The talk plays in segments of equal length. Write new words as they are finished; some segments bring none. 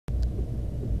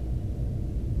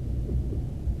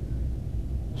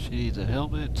She needs a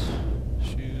helmet,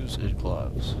 shoes, and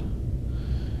gloves.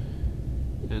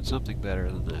 And something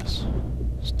better than this.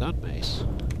 Stun mace.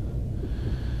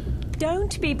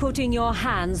 Don't be putting your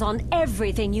hands on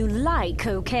everything you like,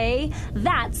 okay?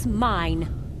 That's mine.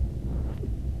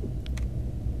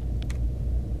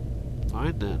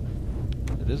 Fine then.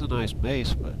 It is a nice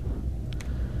mace, but...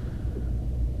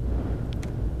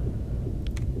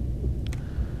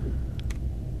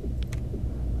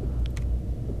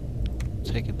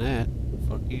 taking that.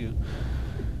 Fuck you.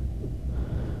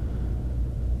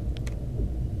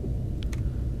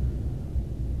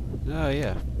 Oh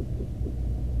yeah.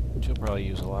 She'll probably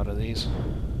use a lot of these.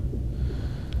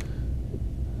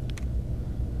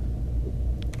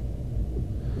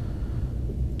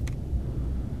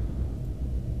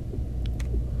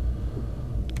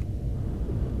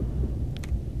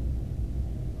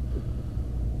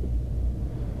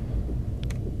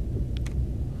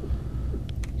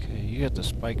 Okay, you got the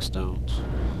spike stones.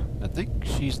 I think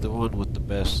she's the one with the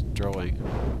best throwing,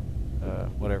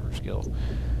 whatever skill.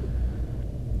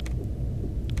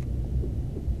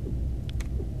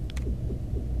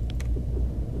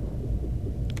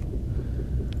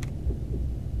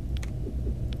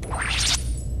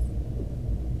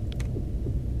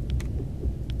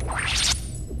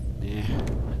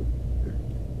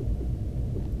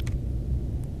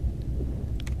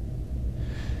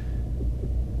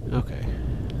 Okay.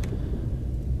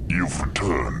 You've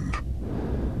returned.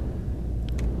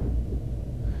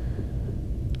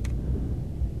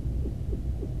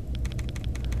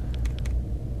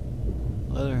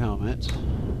 Leather helmet.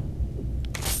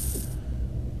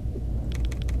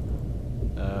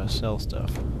 Sell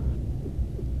stuff.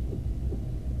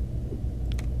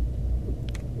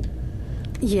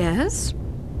 Yes?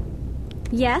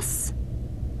 Yes?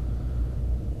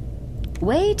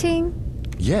 Waiting.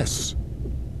 Yes.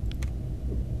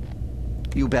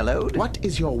 You bellowed? What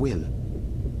is your will?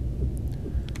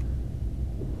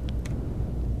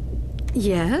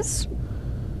 Yes?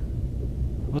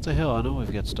 What the hell? I know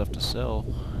we've got stuff to sell.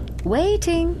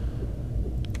 Waiting.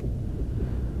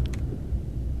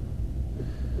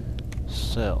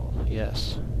 Sell,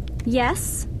 yes.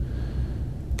 Yes?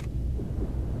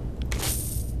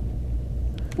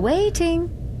 Waiting.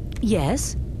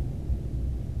 Yes?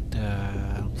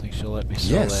 I don't think she'll let me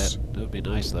sell Yes. that. That would be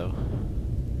nice, though.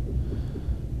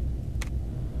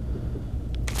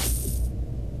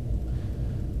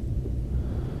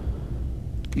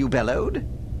 You bellowed?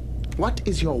 What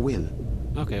is your will?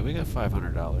 Okay, we got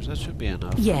 $500. That should be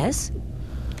enough. Yes?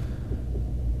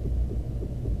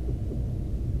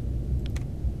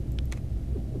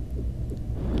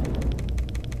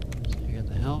 So you got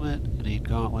the helmet. I need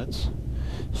gauntlets.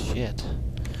 Shit.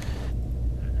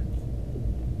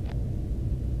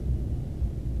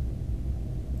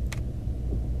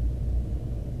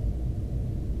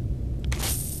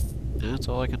 That's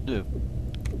all I can do.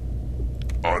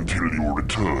 Until you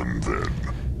return, then.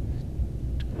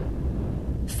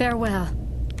 Farewell.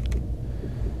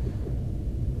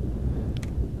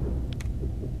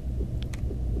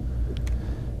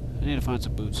 I need to find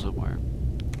some boots somewhere.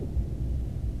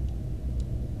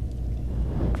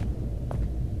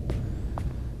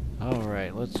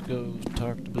 Alright, let's go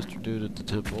talk to Mr. Dude at the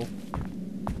temple.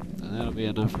 And that'll be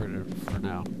enough for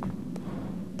now.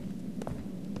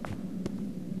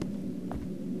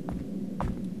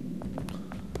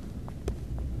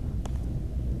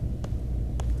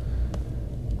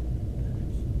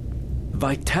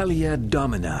 Vitalia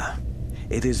Domina,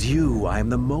 it is you I am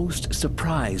the most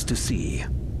surprised to see.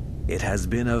 It has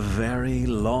been a very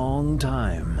long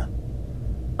time.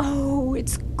 Oh,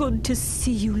 it's good to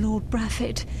see you, Lord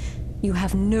Braffett. You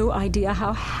have no idea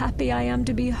how happy I am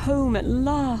to be home at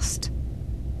last.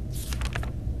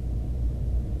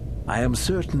 I am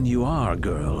certain you are,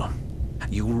 girl.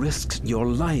 You risked your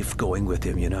life going with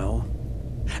him, you know.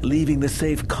 Leaving the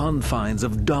safe confines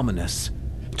of Dominus,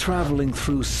 traveling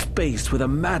through space with a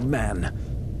madman.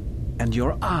 And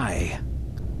your eye.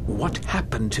 What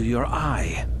happened to your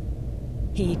eye?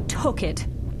 He took it.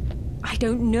 I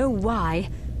don't know why.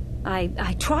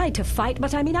 I tried to fight,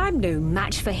 but I mean, I'm no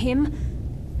match for him.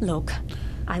 Look,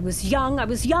 I was young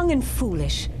and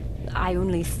foolish. I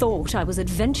only thought I was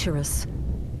adventurous.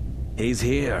 He's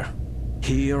here.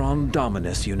 Here on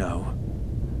Dominus, you know.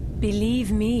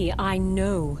 Believe me, I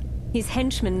know. His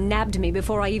henchmen nabbed me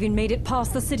before I even made it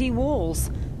past the city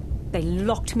walls. They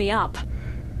locked me up.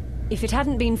 If it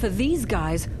hadn't been for these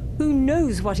guys, who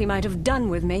knows what he might have done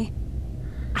with me?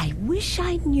 I wish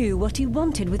I knew what he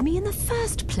wanted with me in the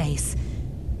first place.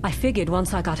 I figured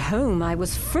once I got home, I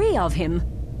was free of him.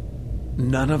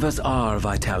 None of us are,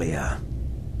 Vitalia.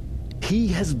 He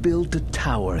has built a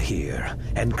tower here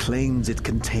and claims it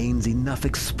contains enough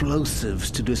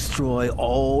explosives to destroy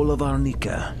all of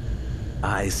Arnica.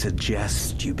 I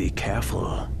suggest you be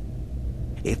careful.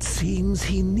 It seems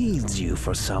he needs you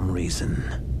for some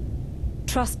reason.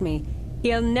 Trust me,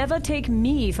 he'll never take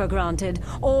me for granted,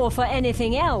 or for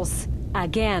anything else,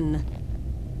 again.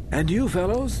 And you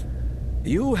fellows?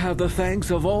 You have the thanks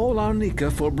of all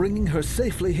Arnica for bringing her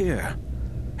safely here.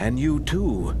 And you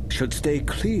too should stay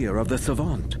clear of the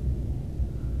Savant.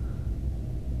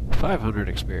 500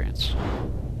 experience.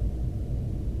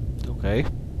 Okay.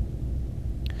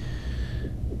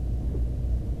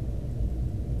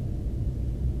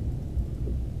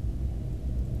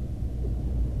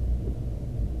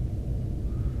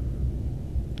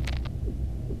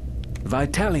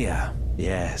 Vitalia,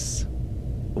 yes.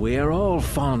 We are all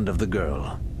fond of the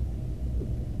girl.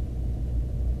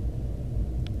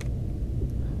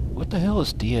 What the hell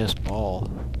is DS Ball?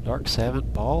 Dark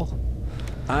Savant Ball?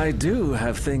 I do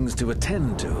have things to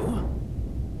attend to.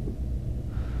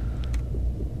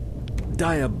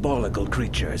 Diabolical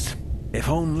creatures. If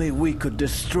only we could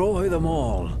destroy them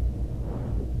all.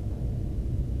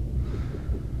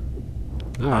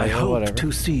 I well, hope whatever.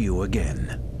 to see you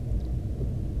again.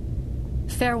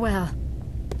 Farewell.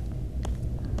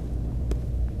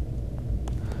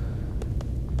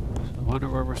 I wonder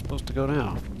where we're supposed to go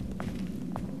now.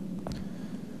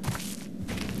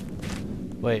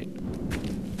 Wait,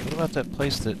 what about that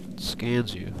place that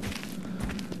scans you?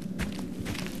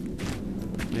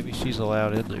 Maybe she's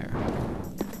allowed in there.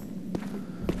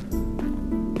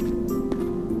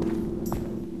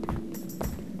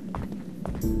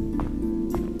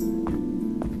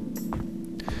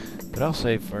 But I'll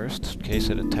save first, in case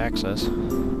it attacks us.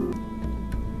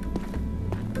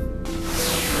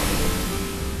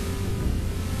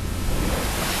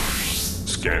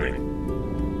 Scanning.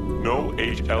 No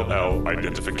HLL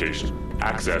identification.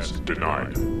 Access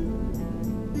denied.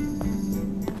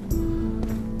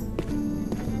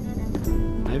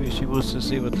 Maybe she wants to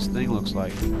see what this thing looks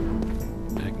like.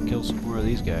 I can kill some more of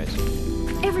these guys.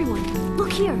 Everyone,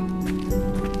 look here.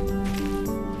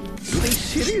 Do they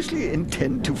seriously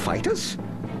intend to fight us?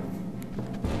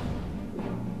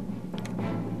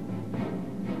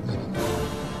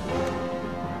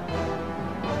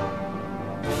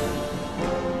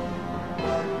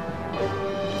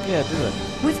 Yeah, do it.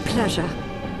 With pleasure.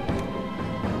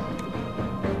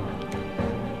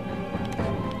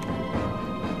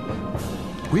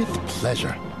 With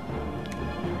pleasure.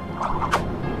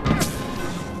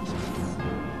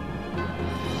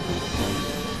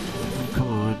 Come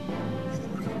on.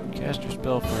 Cast your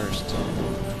spell first.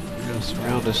 You're gonna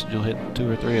surround us and you'll hit 2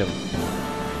 or 3 of them.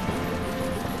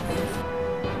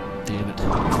 Damn it.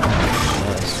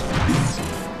 Yes.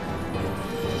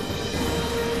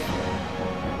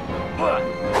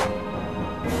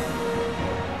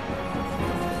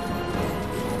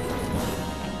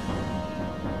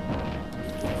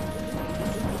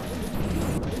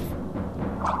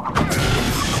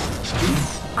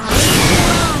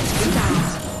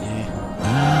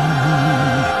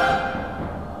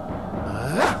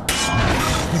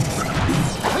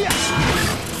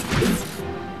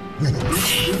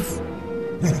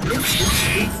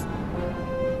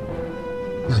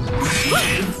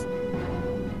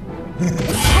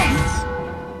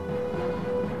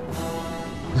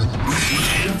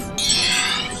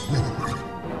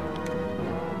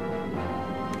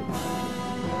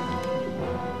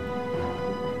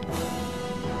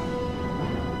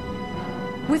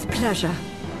 With pleasure.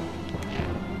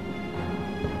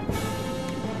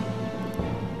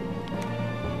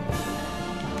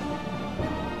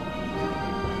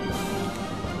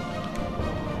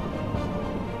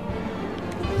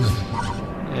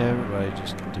 Yeah, everybody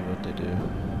just do what they do.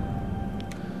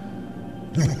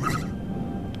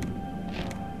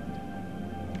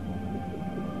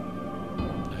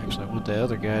 Actually, I want the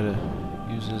other guy to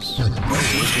use his...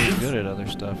 He's really good at other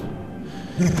stuff.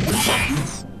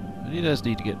 But he does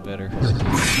need to get better.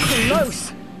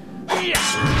 Close!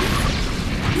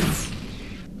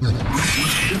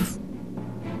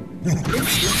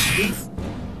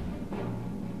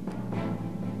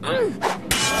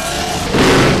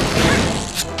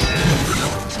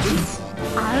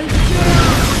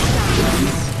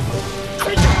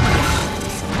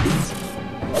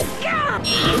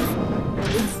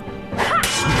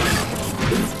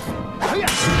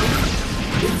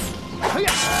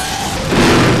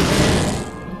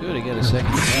 Good, he got a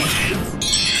second attack.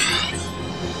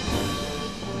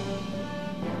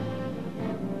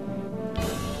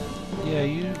 Yeah,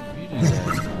 you do that.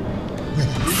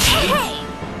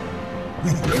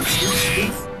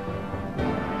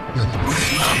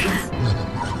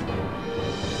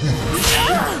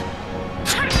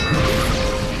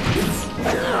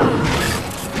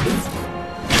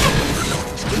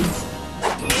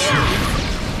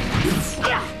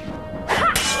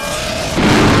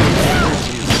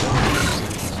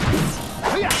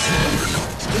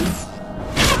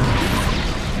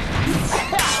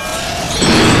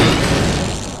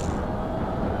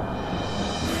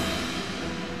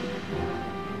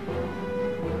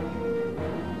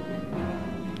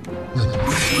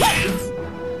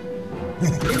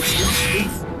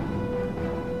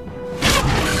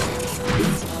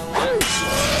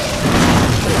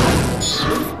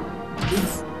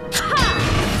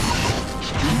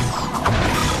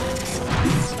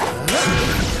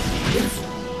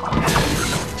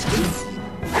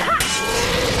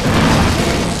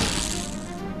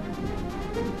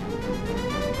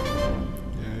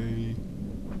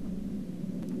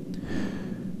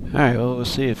 Alright, well, we'll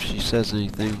see if she says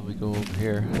anything when we go over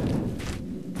here.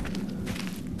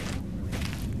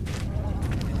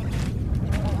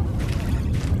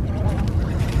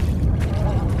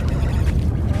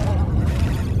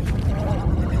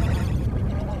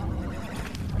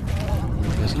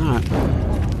 Guess not.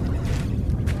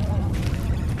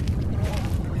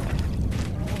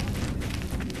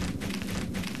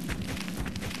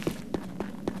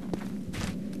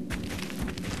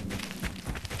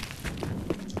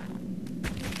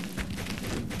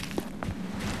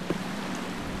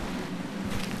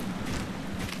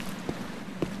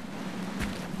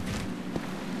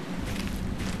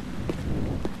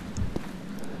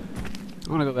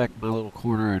 I want to go back to my little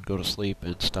corner and go to sleep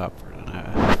and stop for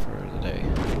the day.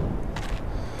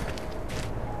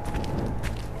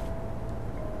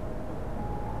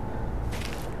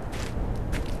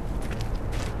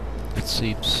 It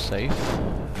seems safe.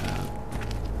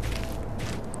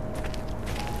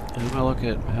 And I'm going to look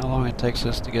at how long it takes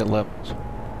us to get levels.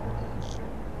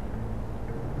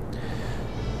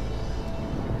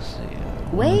 Let's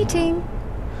see. Waiting.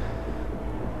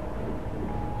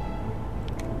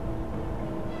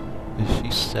 Is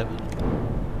she 7?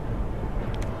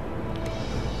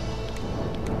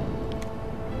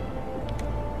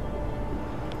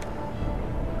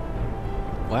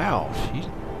 Wow, she's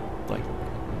like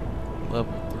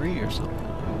level 3 or something.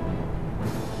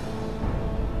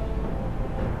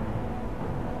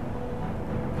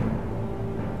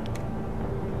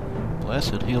 Bless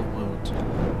and heal wounds.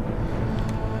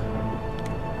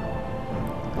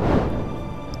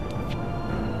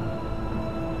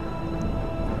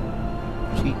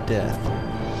 Cheat death.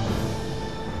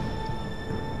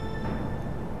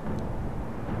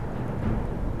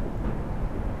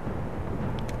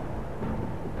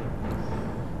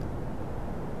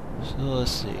 So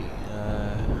let's see.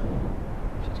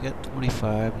 She's got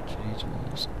 25 and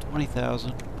changes.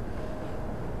 20,000.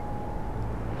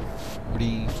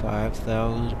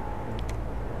 45,000.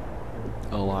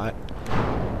 A lot.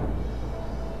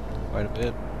 Quite a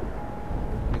bit.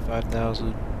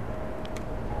 45,000.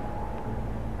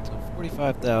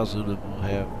 45,000 and we'll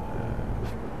have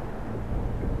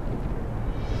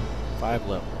 5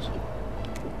 levels.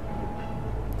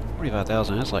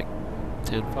 45,000, that's like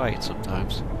 10 fights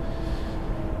sometimes.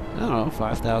 I don't know,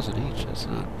 5,000 each, that's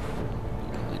not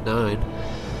only 9.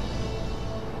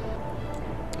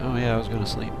 Oh yeah, I was gonna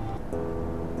sleep.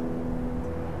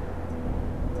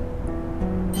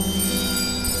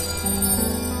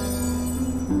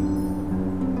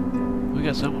 We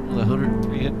got someone with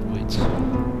 103 hit points.